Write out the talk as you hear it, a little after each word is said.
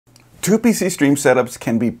Two PC stream setups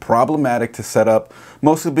can be problematic to set up,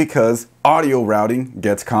 mostly because audio routing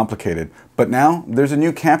gets complicated. But now there's a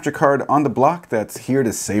new capture card on the block that's here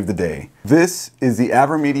to save the day. This is the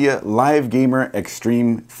Avermedia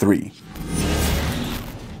LGX3.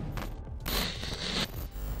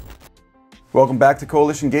 Welcome back to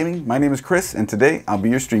Coalition Gaming. My name is Chris, and today I'll be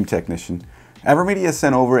your stream technician. Avermedia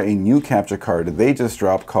sent over a new capture card they just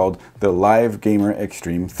dropped called the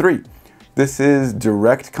LGX3. This is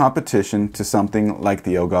direct competition to something like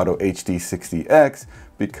the Elgato HD60X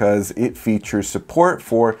because it features support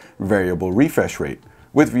for variable refresh rate.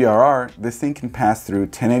 With VRR, this thing can pass through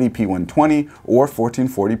 1080p 120 or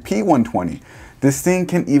 1440p 120. This thing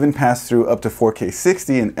can even pass through up to 4K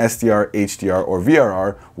 60 in SDR, HDR, or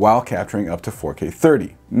VRR while capturing up to 4K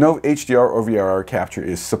 30. No HDR or VRR capture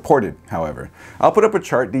is supported, however. I'll put up a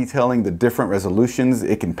chart detailing the different resolutions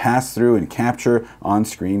it can pass through and capture on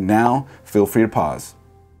screen now. Feel free to pause.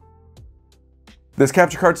 This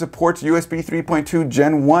capture card supports USB 3.2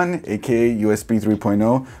 Gen 1, aka USB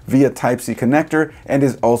 3.0, via Type-C connector, and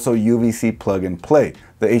is also UVC plug and play.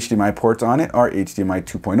 The HDMI ports on it are HDMI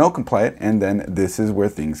 2.0 compliant, and then this is where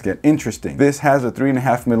things get interesting. This has a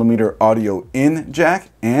 3.5mm audio in jack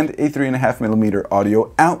and a 3.5mm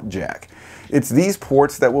audio out jack. It's these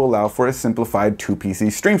ports that will allow for a simplified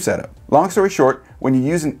 2PC stream setup. Long story short, when you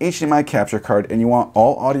use an HDMI capture card and you want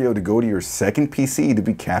all audio to go to your second PC to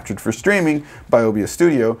be captured for streaming by OBS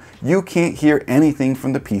Studio, you can't hear anything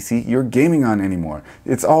from the PC you're gaming on anymore.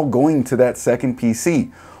 It's all going to that second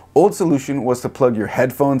PC. Old solution was to plug your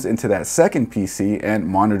headphones into that second PC and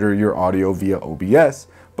monitor your audio via OBS,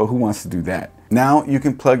 but who wants to do that? Now you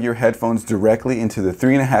can plug your headphones directly into the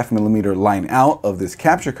 3.5mm line out of this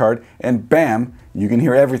capture card and bam, you can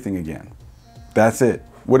hear everything again. That's it.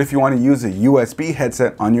 What if you want to use a USB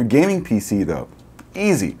headset on your gaming PC though?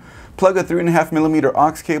 Easy. Plug a 3.5mm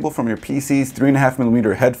aux cable from your PC's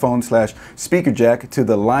 3.5mm headphone / speaker jack to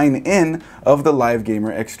the line in of the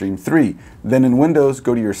LGX3. Then in Windows,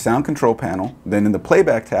 go to your sound control panel. Then in the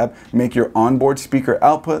playback tab, make your onboard speaker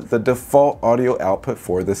output the default audio output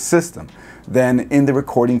for the system. Then in the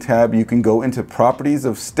recording tab, you can go into properties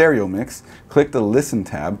of stereo mix, click the listen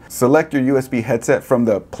tab, select your USB headset from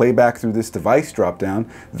the playback through this device dropdown,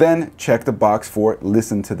 then check the box for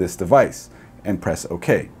listen to this device and press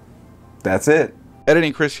OK. That's it.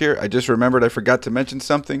 Editing Chris here. I just remembered I forgot to mention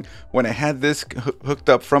something. When I had this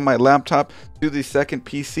hooked up from my laptop to the second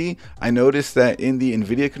PC, I noticed that in the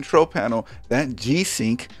NVIDIA control panel, that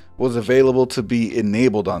G-Sync was available to be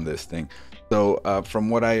enabled on this thing. So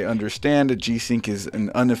from what I understand, G-Sync is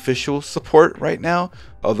an unofficial support right now,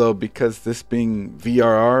 although because this being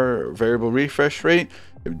VRR, variable refresh rate,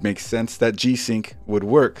 it makes sense that G-Sync would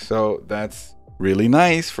work. So that's really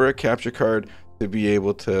nice for a capture card to be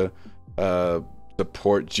able to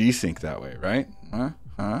support G-Sync that way, right?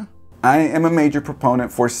 I am a major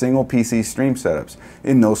proponent for single PC stream setups,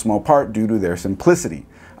 in no small part due to their simplicity.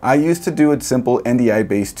 I used to do a simple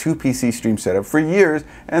NDI-based 2PC stream setup for years,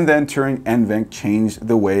 and then Turing NVENC changed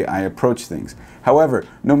the way I approach things. However,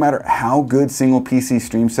 no matter how good single PC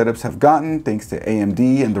stream setups have gotten, thanks to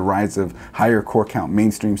AMD and the rise of higher core count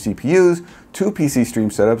mainstream CPUs, 2PC stream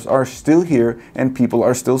setups are still here and people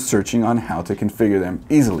are still searching on how to configure them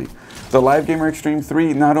easily. The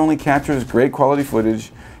LGX3 not only captures great quality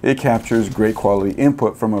footage, it captures great quality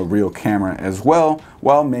input from a real camera as well,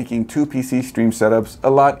 while making 2PC stream setups a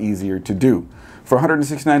lot easier to do. For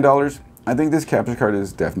 $169, I think this capture card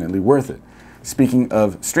is definitely worth it. Speaking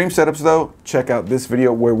of stream setups though, check out this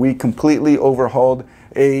video where we completely overhauled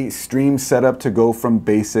a stream setup to go from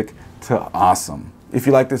basic to awesome. If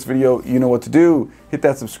you like this video, you know what to do. Hit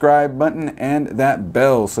that subscribe button and that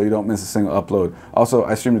bell so you don't miss a single upload. Also,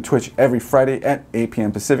 I stream to Twitch every Friday at 8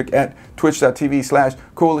 p.m. Pacific at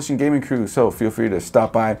twitch.tv/Coalition Gaming Crew. So feel free to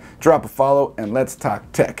stop by, drop a follow, and let's talk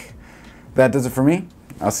tech. That does it for me.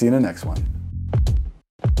 I'll see you in the next one.